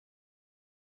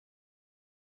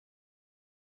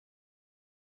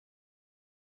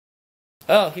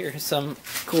Oh, here's some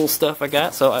cool stuff I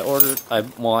got. So I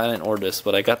didn't order this,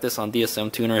 but I got this on DSM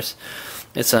Tuners.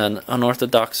 It's an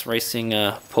Unorthodox Racing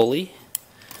pulley.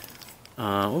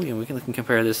 Oh yeah, we can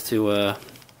compare this to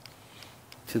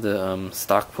the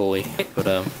stock pulley. But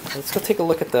let's go take a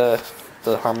look at the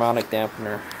harmonic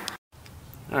dampener.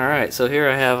 Alright, so here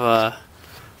I have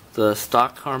the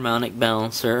stock harmonic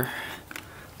balancer,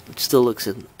 which still looks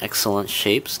in excellent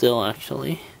shape still,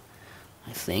 actually,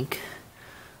 I think.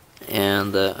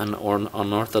 And an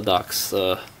unorthodox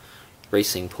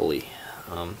racing pulley.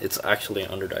 It's actually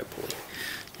an underdrive pulley.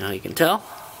 Now you can tell.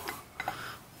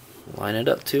 Line it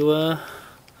up to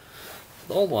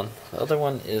the old one. The other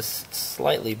one is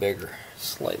slightly bigger,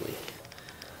 slightly.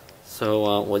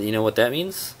 So what you know what that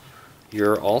means?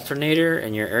 Your alternator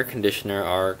and your air conditioner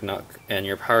are not, and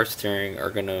your power steering are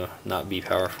gonna not be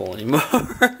powerful anymore.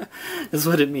 Is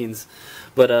what it means.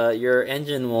 But your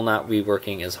engine will not be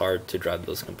working as hard to drive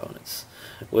those components,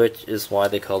 which is why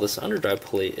they call this underdrive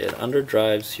pulley. It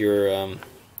underdrives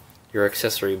your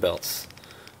accessory belts,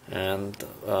 and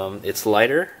it's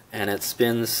lighter and it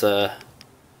spins. It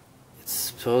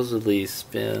supposedly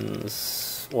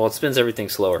spins. Well, it spins everything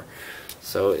slower,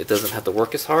 so it doesn't have to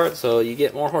work as hard. So you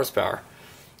get more horsepower.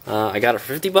 I got it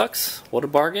for $50. What a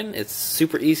bargain! It's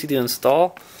super easy to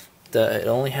install. It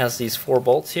only has these 4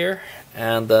 bolts here,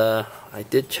 and I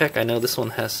did check. I know this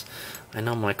one has. I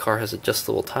know my car has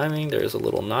adjustable timing. There's a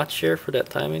little notch here for that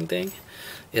timing thing.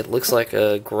 It looks like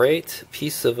a great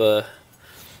piece of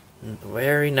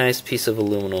very nice piece of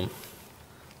aluminum.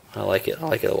 I like it. I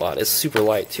like it a lot. It's super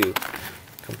light too,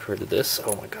 compared to this.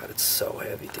 Oh my god, it's so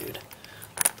heavy, dude.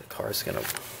 The car's gonna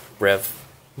rev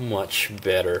much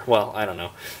better. Well, I don't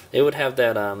know. It would have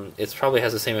that. It probably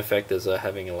has the same effect as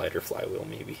having a lighter flywheel,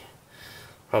 maybe.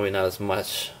 Probably not as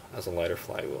much as a lighter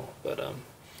flywheel, but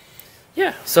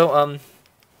yeah. So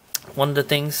one of the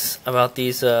things about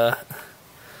these I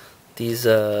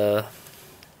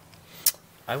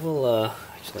will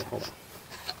actually hold on.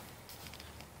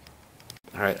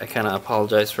 All right, I kind of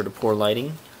apologize for the poor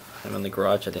lighting. I'm in the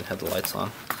garage. I didn't have the lights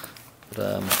on,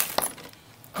 but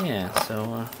yeah.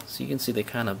 So you can see they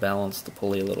kind of balance the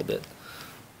pulley a little bit.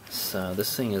 So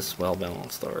this thing is well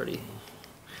balanced already.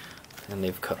 And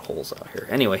they've cut holes out here.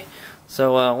 Anyway,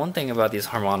 so one thing about these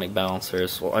harmonic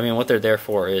balancers, well, I mean, what they're there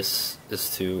for is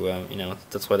to, you know,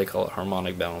 that's why they call it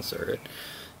harmonic balancer. It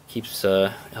keeps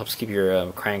helps keep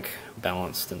your crank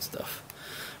balanced and stuff.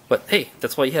 But hey,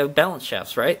 that's why you have balance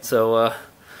shafts, right? So you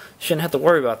shouldn't have to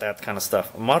worry about that kind of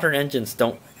stuff. Modern engines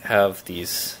don't have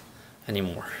these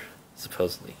anymore,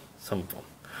 supposedly. Some of them.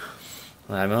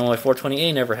 I know my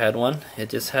 420A never had one. It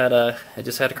just had a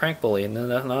crank pulley, and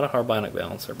not a harmonic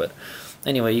balancer. But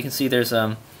anyway, you can see there's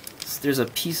a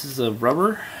pieces of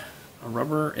rubber, a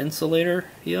rubber insulator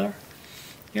here,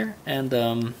 and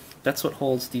that's what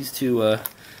holds these two,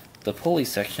 the pulley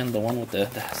section, the one with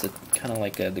that has kind of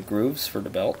like the grooves for the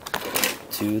belt,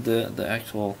 to the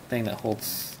actual thing that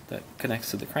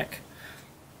connects to the crank.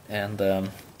 And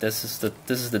this is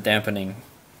the dampening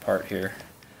part here,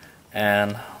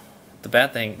 and the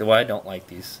bad thing, why I don't like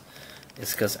these,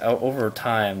 is because over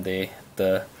time the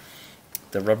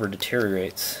rubber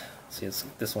deteriorates. See,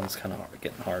 this one's kind of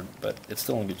getting hard, but it's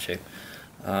still in good shape,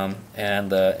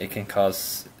 and it can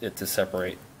cause it to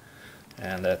separate,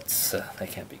 and that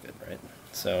can't be good, right?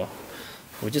 So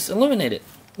we just eliminate it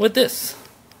with this.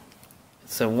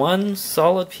 It's a one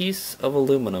solid piece of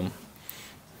aluminum,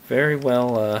 very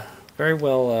well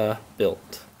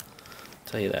built. I'll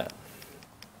tell you that.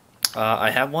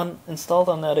 I have one installed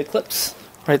on that Eclipse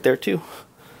right there too,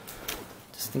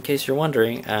 just in case you're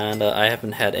wondering, and I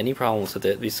haven't had any problems with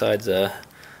it besides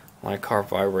my car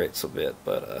vibrates a bit,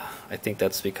 but I think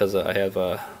that's because I have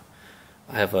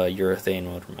urethane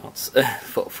motor mounts,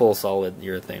 full solid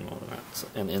urethane motor mounts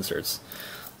and inserts.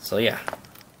 So yeah,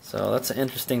 so that's an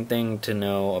interesting thing to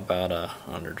know about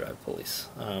underdrive pulleys,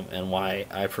 and why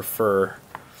I prefer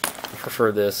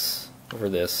this over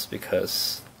this,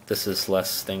 because this is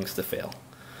less things to fail.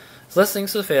 It's less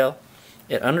things to fail.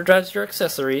 It underdrives your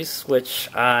accessories, which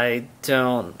I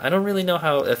don't really know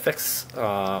how it affects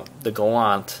the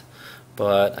Galant,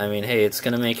 but I mean, hey, it's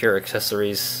gonna make your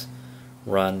accessories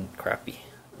run crappy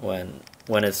when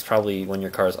it's probably when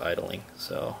your car's idling.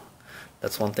 So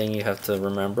that's one thing you have to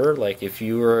remember. Like, if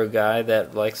you are a guy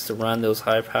that likes to run those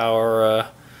high power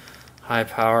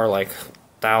like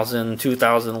 1,000,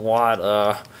 2,000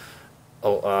 watt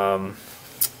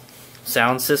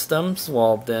sound systems,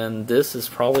 well, then this is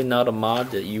probably not a mod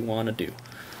that you want to do,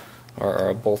 or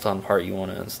a bolt-on part you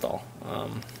want to install.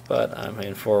 But I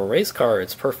mean, for a race car,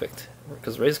 it's perfect,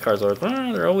 because race cars are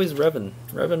they're always revving,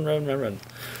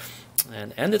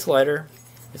 and it's lighter,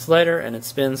 It's lighter and it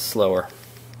spins slower,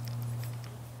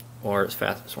 or it's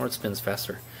fast, or it spins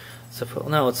faster. So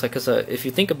no, it's like, if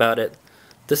you think about it,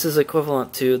 this is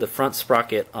equivalent to the front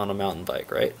sprocket on a mountain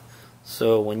bike, right?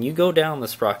 So when you go down the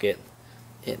sprocket,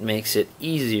 it makes it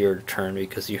easier to turn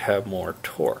because you have more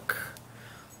torque.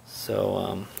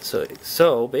 So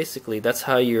so basically, that's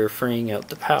how you're freeing up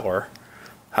the power.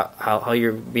 How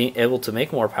you're being able to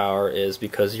make more power is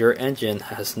because your engine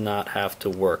has not have to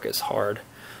work as hard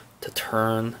to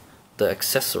turn the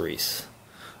accessories.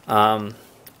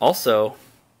 Also,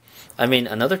 I mean,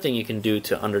 another thing you can do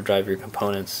to underdrive your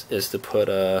components is to put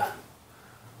in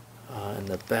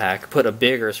the back, put a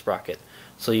bigger sprocket.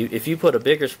 So if you put a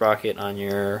bigger sprocket on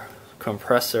your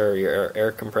compressor, your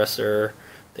air compressor,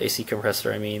 the AC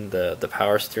compressor, I mean, the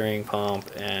power steering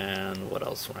pump, and what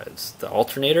else? It's the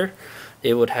alternator,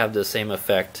 it would have the same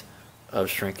effect of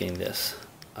shrinking this.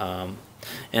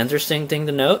 Interesting thing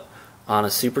to note, on a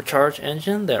supercharged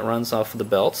engine that runs off of the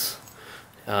belts,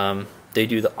 they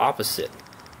do the opposite.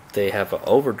 They have an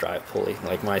overdrive pulley.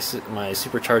 Like my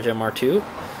supercharged MR2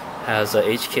 has a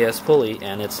HKS pulley,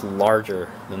 and it's larger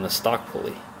than the stock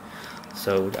pulley.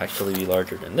 So it would actually be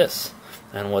larger than this.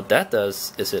 And what that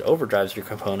does is it overdrives your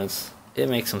components. It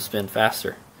makes them spin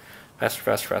faster. Faster,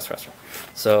 faster, faster, faster.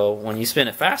 So when you spin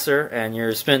it faster and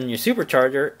you're spinning your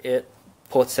supercharger, it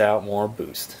puts out more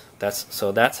boost.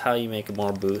 That's how you make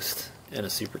more boost in a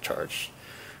supercharged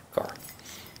car.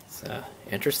 It's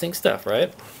interesting stuff,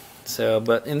 right? So,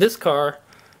 but in this car,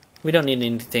 we don't need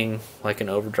anything like an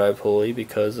overdrive pulley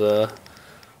because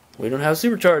we don't have a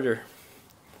supercharger.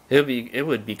 It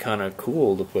would be kind of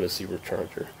cool to put a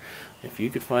supercharger. If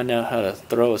you could find out how to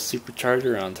throw a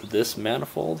supercharger onto this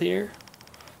manifold here,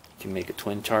 you can make a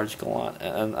twin charge Galant.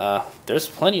 And there's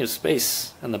plenty of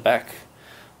space in the back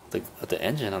of the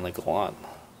engine on the Galant.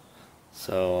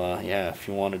 So yeah, if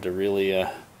you wanted to really, you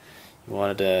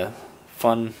wanted a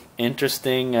fun,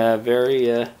 interesting,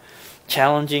 very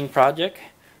challenging project,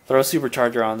 throw a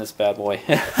supercharger on this bad boy.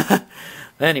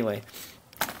 Anyway,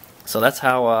 so that's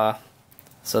how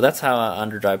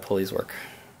underdrive pulleys work.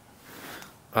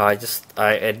 I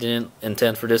didn't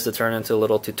intend for this to turn into a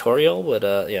little tutorial,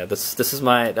 but yeah, that's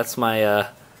my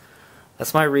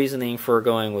reasoning for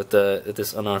going with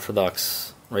this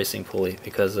unorthodox racing pulley,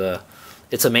 because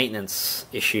it's a maintenance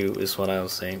issue is what I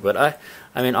was saying. But I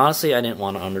mean, honestly, I didn't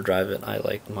want to underdrive it. I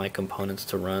like my components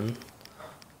to run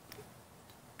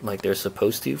like they're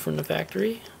supposed to from the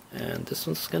factory, and this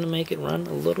one's gonna make it run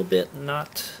a little bit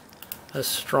not as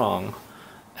strong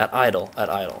at idle.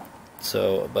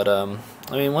 So, but I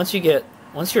mean, once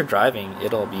you're driving,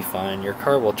 it'll be fine. Your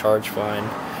car will charge fine.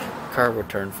 Your car will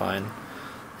turn fine.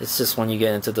 It's just when you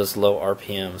get into those low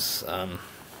RPMs,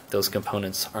 those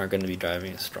components aren't going to be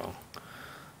driving as strong.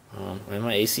 And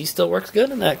my AC still works good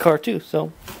in that car too.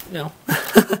 So, you know,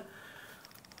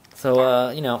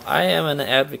 you know, I am an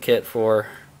advocate for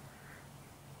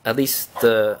at least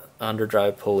the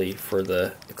underdrive pulley for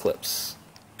the Eclipse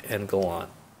and Galant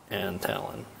and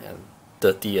Talon and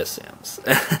the DSMs.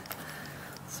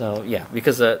 So yeah,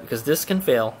 because this can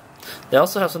fail. They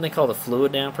also have something called a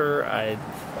fluid damper. I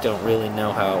don't really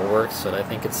know how it works, but I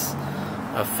think it's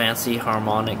a fancy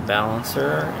harmonic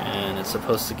balancer, and it's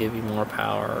supposed to give you more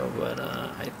power, but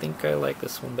I think I like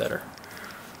this one better.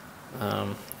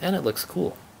 And it looks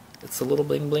cool. It's a little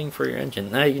bling bling for your engine.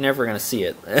 Now you're never gonna see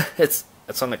it. It's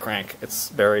on the crank. It's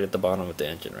buried at the bottom of the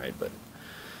engine, right? But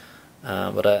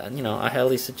you know, I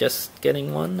highly suggest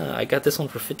getting one. I got this one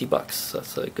for $50.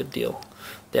 That's a good deal.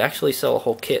 They actually sell a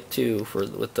whole kit too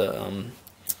with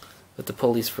the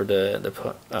pulleys for the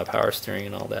power steering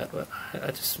and all that. But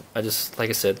I just like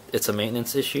I said, it's a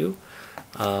maintenance issue.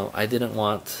 I don't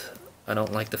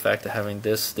like the fact of having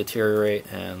this deteriorate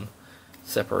and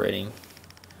separating,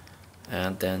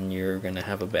 and then you're gonna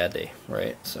have a bad day,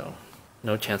 right? So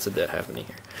no chance of that happening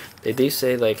here. They do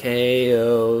say like, hey,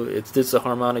 it's a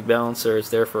harmonic balancer. It's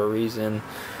there for a reason,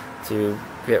 to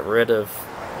get rid of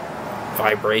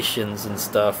vibrations and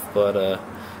stuff. But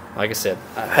like I said,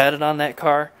 I've had it on that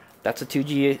car. That's a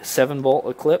 2G 7-bolt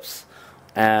Eclipse,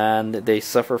 and they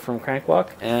suffer from crank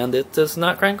walk, and it is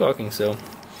not crank walking. So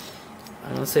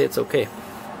I'm gonna say it's okay.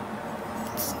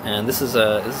 And this is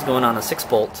going on a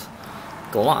 6-bolt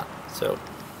Galant. So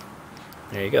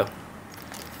there you go.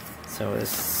 So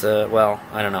it's, well,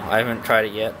 I don't know. I haven't tried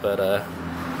it yet, but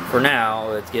for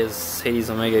now, it gives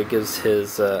HadesOmega gives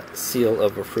his seal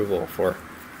of approval for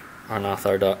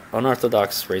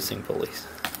unorthodox racing pulleys.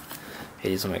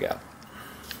 HadesOmega out.